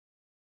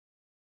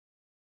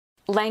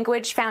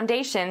Language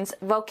Foundations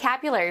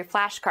Vocabulary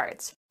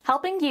Flashcards,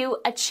 helping you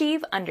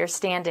achieve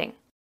understanding.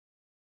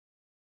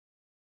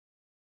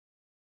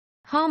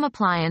 Home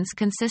appliance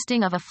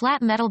consisting of a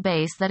flat metal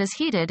base that is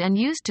heated and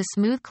used to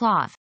smooth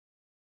cloth.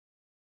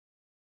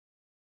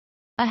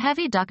 A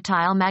heavy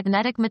ductile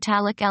magnetic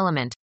metallic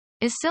element.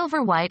 Is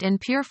silver white in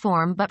pure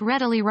form but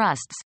readily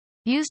rusts.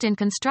 Used in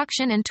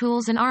construction and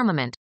tools and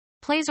armament.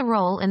 Plays a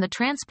role in the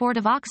transport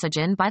of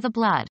oxygen by the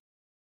blood.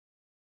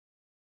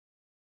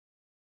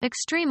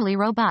 Extremely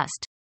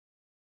robust.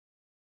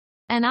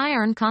 An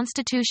iron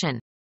constitution.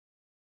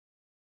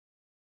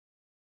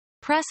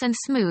 Press and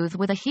smooth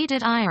with a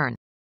heated iron.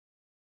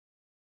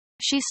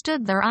 She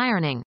stood there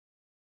ironing.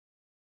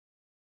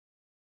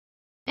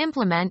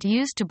 Implement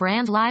used to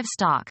brand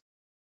livestock.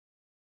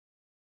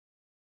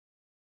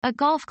 A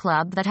golf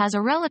club that has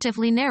a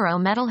relatively narrow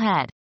metal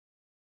head.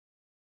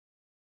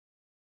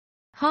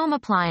 Home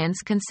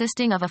appliance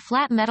consisting of a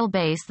flat metal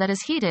base that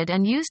is heated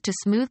and used to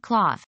smooth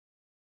cloth.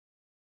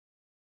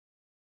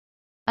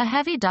 A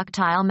heavy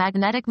ductile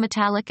magnetic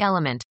metallic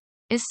element.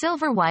 Is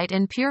silver white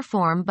in pure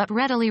form but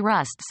readily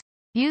rusts.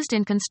 Used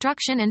in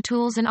construction and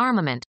tools and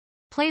armament.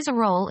 Plays a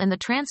role in the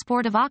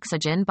transport of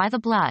oxygen by the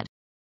blood.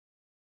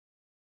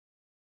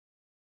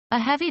 A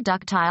heavy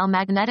ductile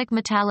magnetic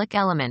metallic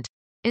element.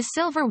 Is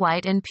silver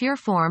white in pure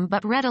form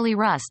but readily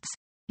rusts.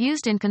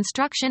 Used in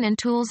construction and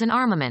tools and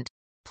armament.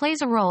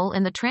 Plays a role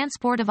in the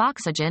transport of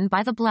oxygen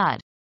by the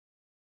blood.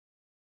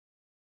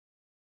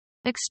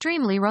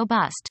 Extremely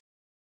robust.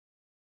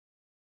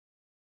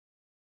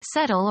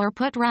 Settle or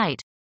put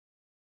right.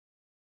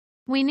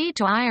 We need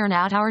to iron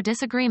out our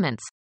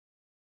disagreements.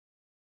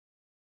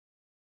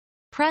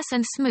 Press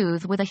and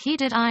smooth with a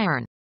heated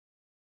iron.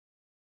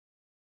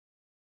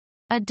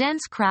 A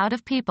dense crowd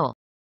of people.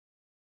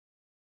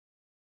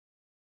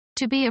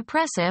 To be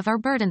oppressive or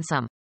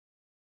burdensome.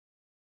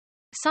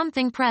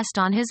 Something pressed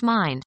on his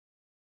mind.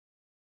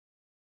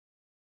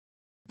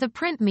 The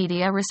print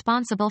media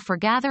responsible for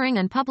gathering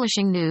and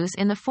publishing news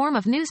in the form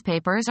of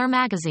newspapers or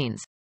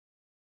magazines.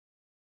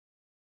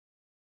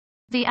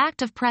 The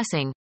act of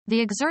pressing,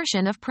 the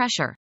exertion of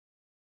pressure.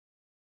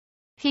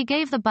 He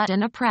gave the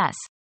button a press.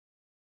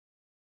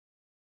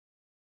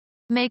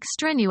 Make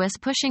strenuous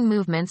pushing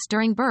movements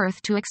during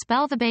birth to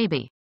expel the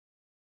baby.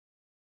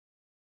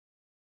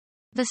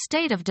 The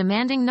state of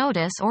demanding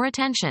notice or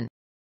attention.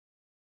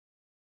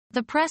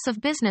 The press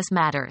of business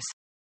matters.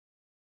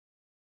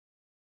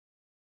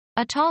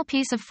 A tall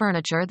piece of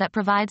furniture that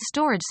provides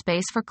storage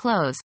space for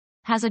clothes.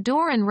 Has a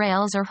door and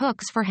rails or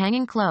hooks for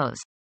hanging clothes.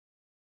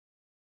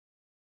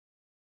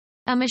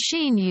 A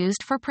machine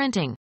used for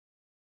printing.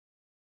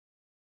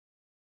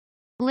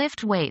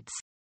 Lift weights.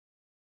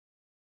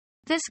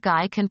 This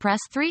guy can press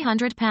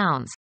 300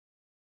 pounds.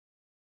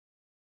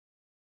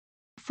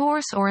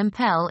 Force or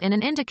impel in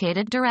an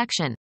indicated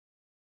direction.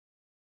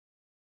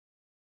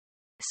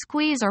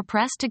 Squeeze or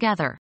press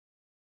together.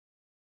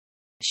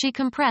 She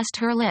compressed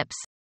her lips.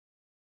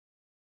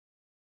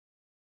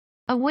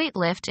 A weight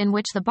lift in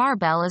which the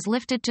barbell is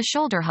lifted to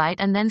shoulder height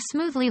and then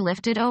smoothly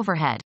lifted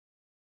overhead.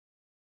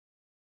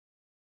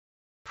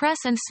 Press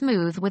and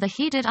smooth with a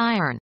heated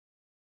iron.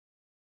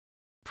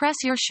 Press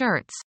your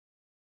shirts.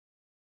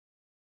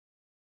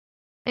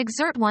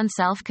 Exert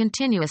oneself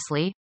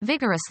continuously,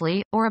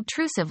 vigorously, or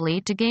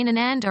obtrusively to gain an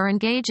end or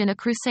engage in a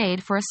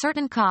crusade for a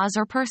certain cause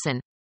or person.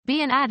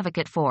 Be an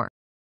advocate for.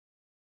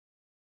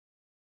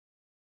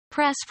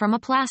 Press from a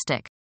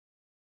plastic.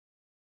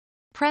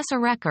 Press a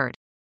record.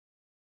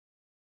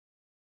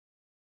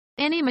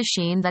 Any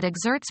machine that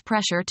exerts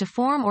pressure to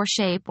form or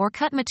shape or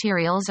cut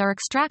materials or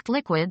extract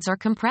liquids or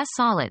compress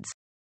solids.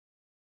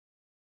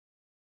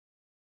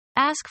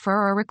 Ask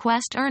for or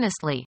request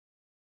earnestly.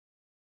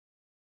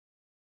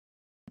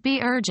 Be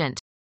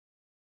urgent.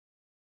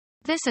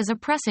 This is a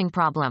pressing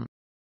problem.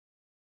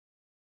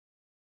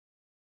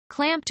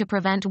 Clamp to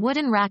prevent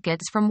wooden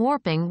rackets from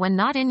warping when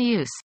not in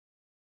use.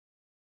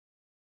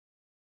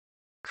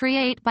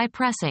 Create by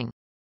pressing.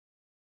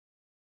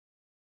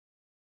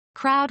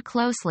 Crowd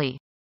closely.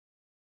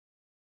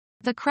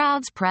 The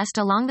crowds pressed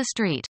along the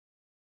street.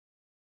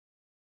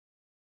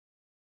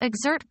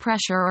 Exert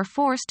pressure or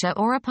force to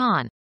or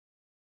upon.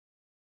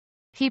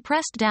 He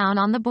pressed down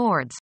on the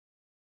boards.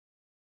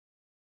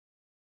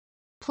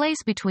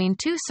 Place between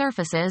two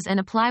surfaces and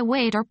apply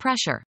weight or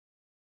pressure.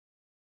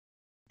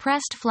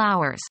 Pressed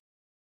flowers.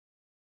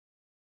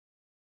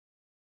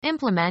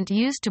 Implement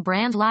used to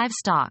brand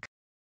livestock.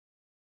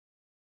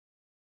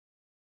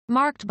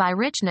 Marked by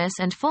richness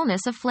and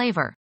fullness of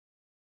flavor.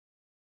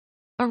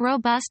 A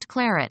robust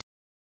claret.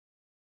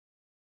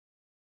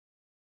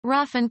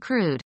 Rough and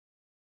crude.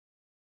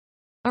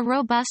 A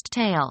robust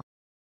tail.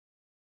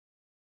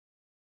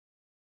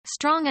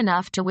 Strong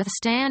enough to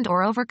withstand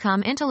or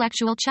overcome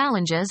intellectual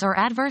challenges or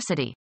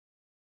adversity.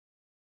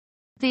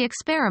 The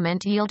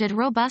experiment yielded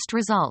robust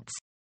results.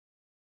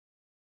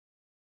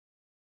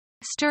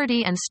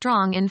 Sturdy and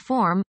strong in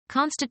form,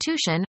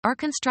 constitution, or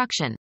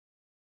construction.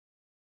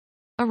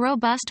 A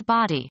robust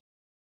body.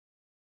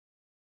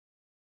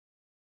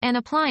 An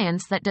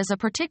appliance that does a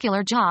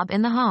particular job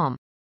in the home.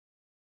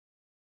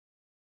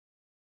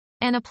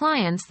 An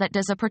appliance that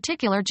does a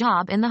particular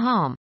job in the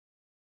home.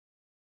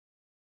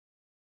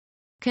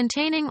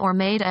 Containing or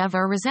made of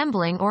or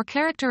resembling or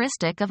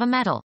characteristic of a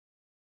metal.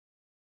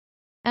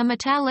 A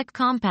metallic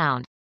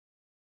compound.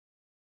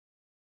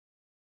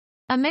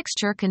 A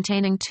mixture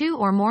containing two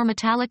or more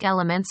metallic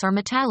elements or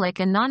metallic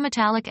and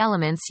nonmetallic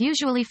elements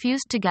usually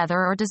fused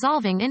together or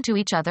dissolving into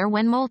each other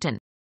when molten.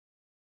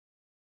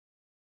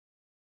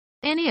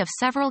 Any of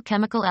several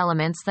chemical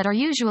elements that are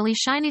usually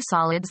shiny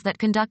solids that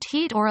conduct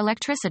heat or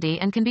electricity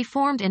and can be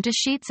formed into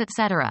sheets,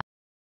 etc.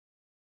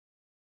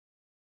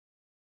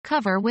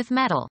 Cover with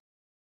metal.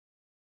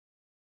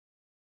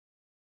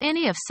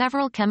 Any of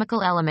several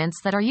chemical elements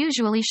that are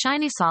usually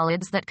shiny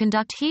solids that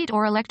conduct heat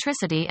or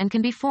electricity and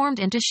can be formed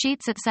into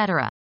sheets,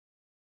 etc.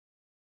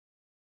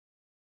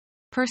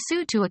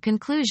 Pursue to a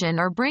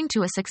conclusion or bring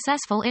to a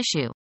successful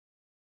issue.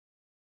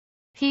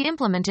 He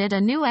implemented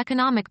a new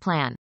economic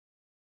plan.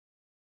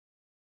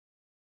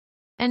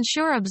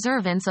 Ensure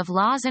observance of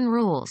laws and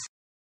rules.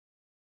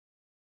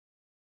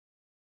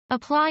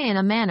 Apply in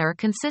a manner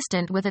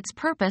consistent with its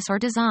purpose or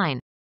design.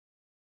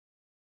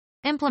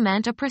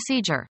 Implement a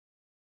procedure.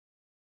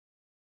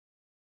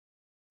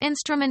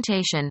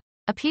 Instrumentation.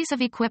 A piece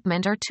of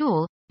equipment or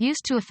tool,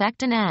 used to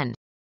effect an end.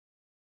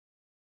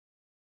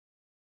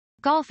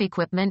 Golf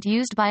equipment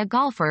used by a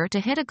golfer to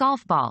hit a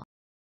golf ball.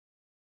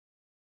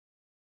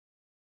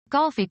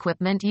 Golf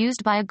equipment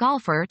used by a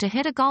golfer to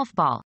hit a golf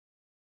ball.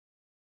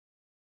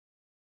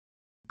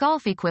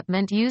 Golf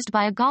equipment used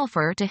by a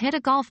golfer to hit a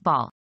golf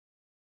ball.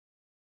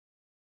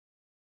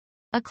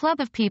 A club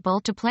of people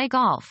to play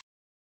golf.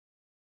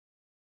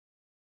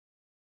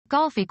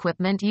 Golf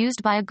equipment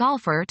used by a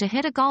golfer to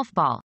hit a golf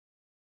ball.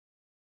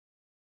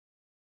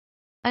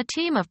 A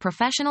team of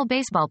professional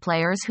baseball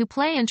players who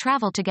play and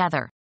travel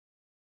together.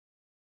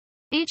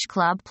 Each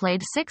club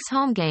played 6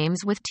 home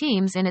games with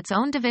teams in its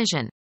own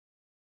division.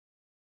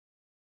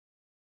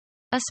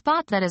 A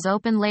spot that is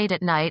open late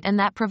at night and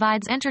that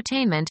provides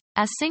entertainment,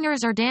 as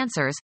singers or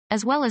dancers,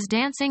 as well as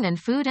dancing and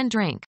food and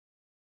drink.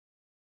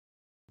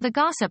 The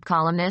gossip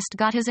columnist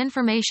got his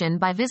information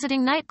by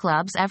visiting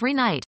nightclubs every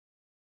night.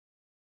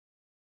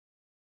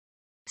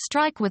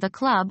 Strike with a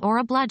club or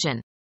a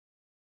bludgeon.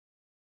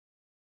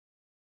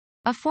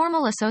 A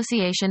formal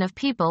association of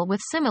people with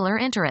similar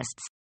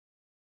interests.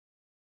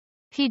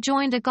 He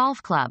joined a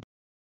golf club.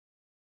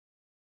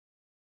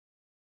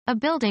 A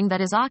building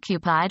that is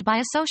occupied by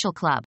a social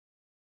club.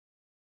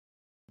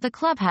 The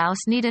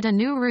clubhouse needed a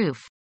new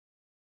roof.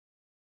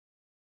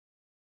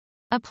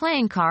 A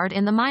playing card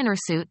in the minor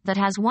suit that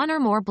has one or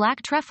more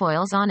black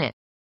trefoils on it.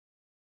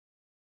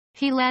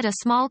 He led a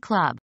small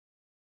club.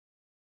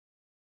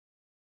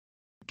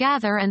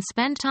 Gather and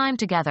spend time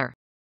together.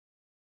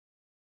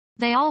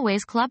 They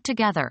always club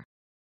together.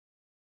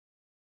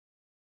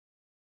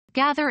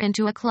 Gather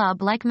into a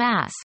club-like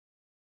mass.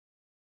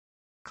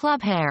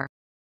 Club hair.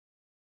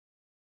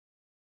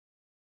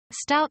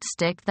 Stout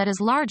stick that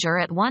is larger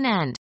at one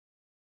end.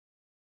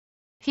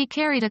 He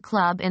carried a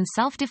club in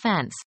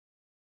self-defense.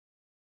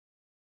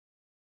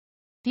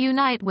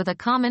 Unite with a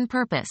common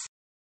purpose.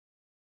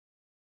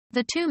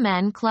 The two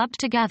men clubbed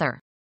together.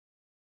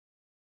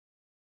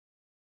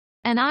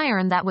 An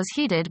iron that was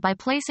heated by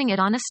placing it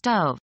on a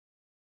stove.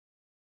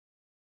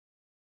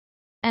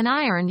 An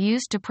iron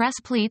used to press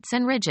pleats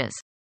and ridges.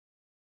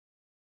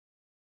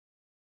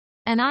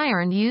 An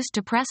iron used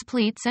to press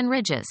pleats and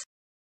ridges.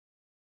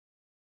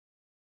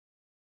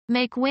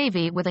 Make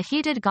wavy with a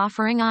heated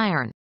goffering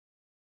iron.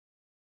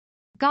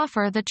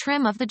 Goffer the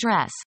trim of the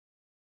dress.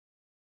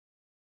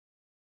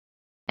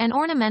 An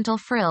ornamental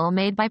frill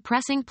made by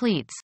pressing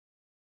pleats.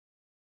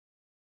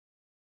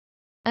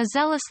 A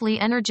zealously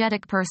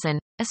energetic person,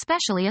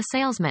 especially a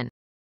salesman.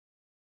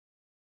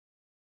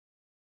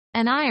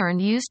 An iron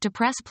used to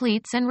press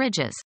pleats and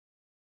ridges.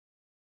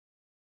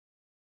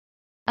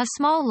 A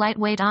small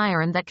lightweight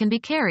iron that can be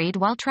carried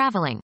while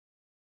traveling.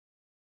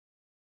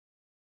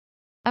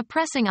 A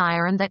pressing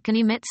iron that can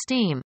emit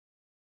steam.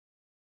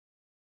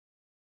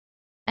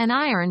 An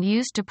iron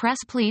used to press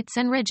pleats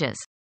and ridges.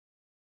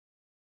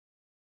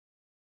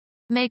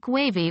 Make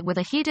wavy with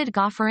a heated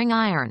goffering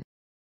iron.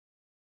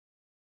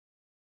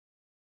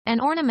 An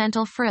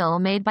ornamental frill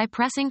made by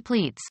pressing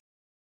pleats.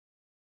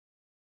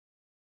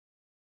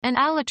 An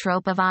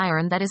allotrope of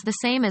iron that is the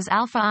same as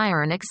alpha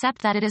iron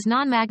except that it is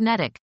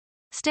non-magnetic.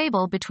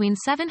 Stable between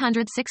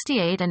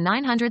 768 and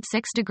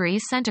 906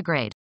 degrees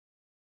centigrade.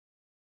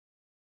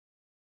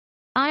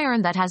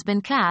 Iron that has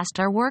been cast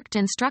or worked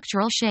in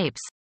structural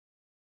shapes.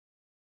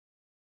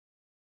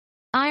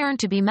 Iron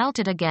to be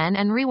melted again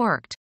and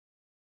reworked.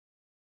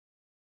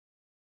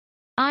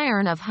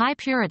 Iron of high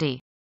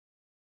purity.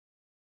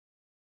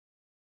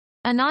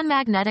 A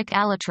non-magnetic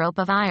allotrope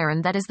of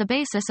iron that is the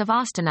basis of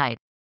austenite.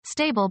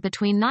 Stable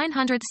between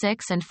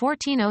 906 and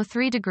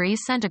 1403 degrees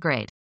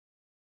centigrade.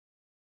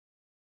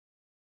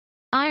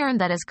 Iron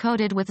that is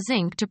coated with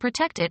zinc to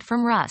protect it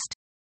from rust.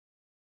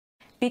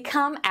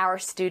 Become our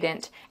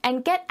student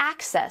and get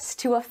access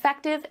to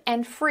effective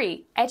and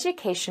free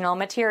educational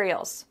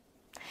materials.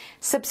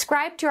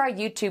 Subscribe to our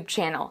YouTube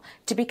channel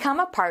to become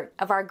a part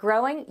of our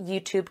growing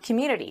YouTube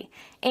community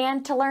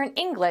and to learn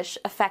English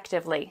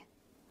effectively.